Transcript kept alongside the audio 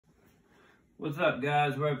What's up,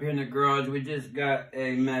 guys? We're up here in the garage. We just got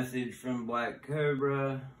a message from Black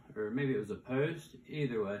Cobra, or maybe it was a post.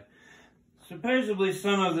 Either way, supposedly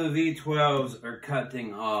some of the V12s are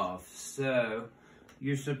cutting off. So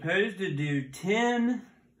you're supposed to do 10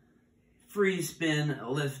 free spin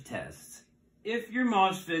lift tests. If your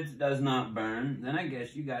MOSFET does not burn, then I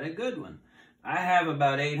guess you got a good one. I have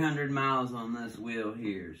about 800 miles on this wheel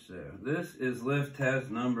here, so this is lift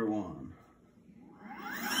test number 1.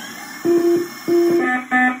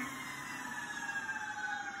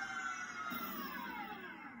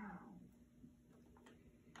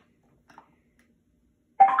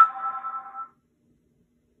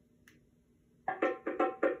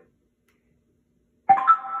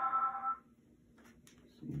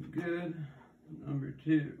 Seems good. Number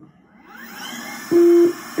 2.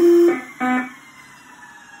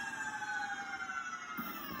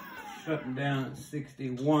 Shutting down at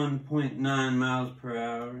 61.9 miles per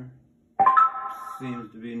hour.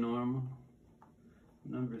 Seems to be normal.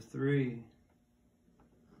 Number 3.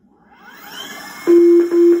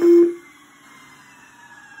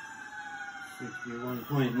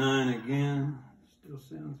 .9 again. Still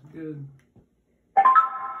sounds good.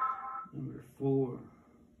 Number 4.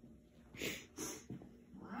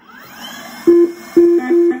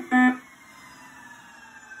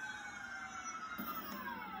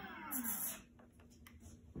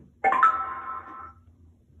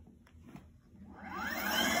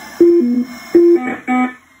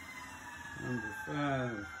 Number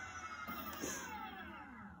 5.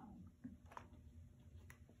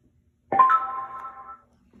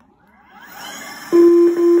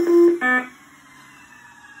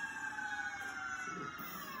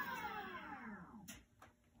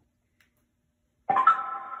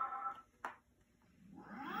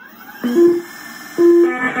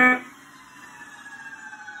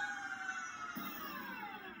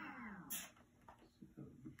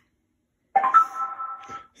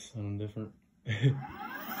 Something different.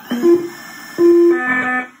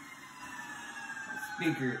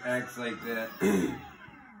 Speaker acts like that.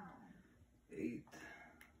 8.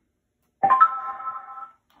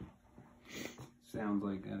 Sounds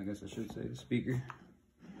like that. I guess I should say the speaker.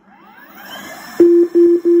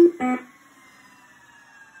 I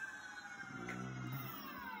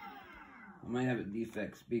might have a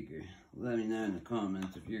defect speaker. Let me know in the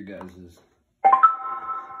comments if your guys is.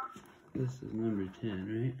 This is number 10,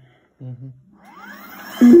 right? Mm-hmm.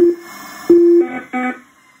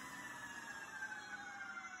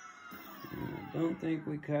 I don't think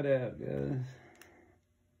we cut out, guys.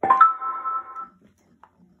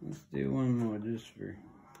 Let's do one more just for...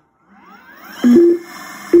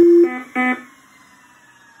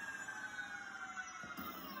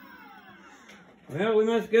 Well, we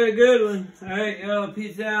must get a good one. Alright, y'all,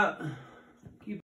 peace out.